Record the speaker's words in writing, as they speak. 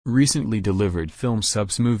Recently delivered film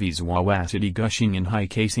subs movies wawacity gushing in high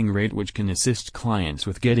casing rate which can assist clients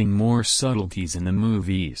with getting more subtleties in the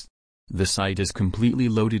movies. The site is completely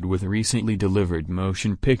loaded with recently delivered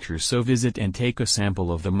motion pictures, so visit and take a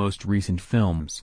sample of the most recent films.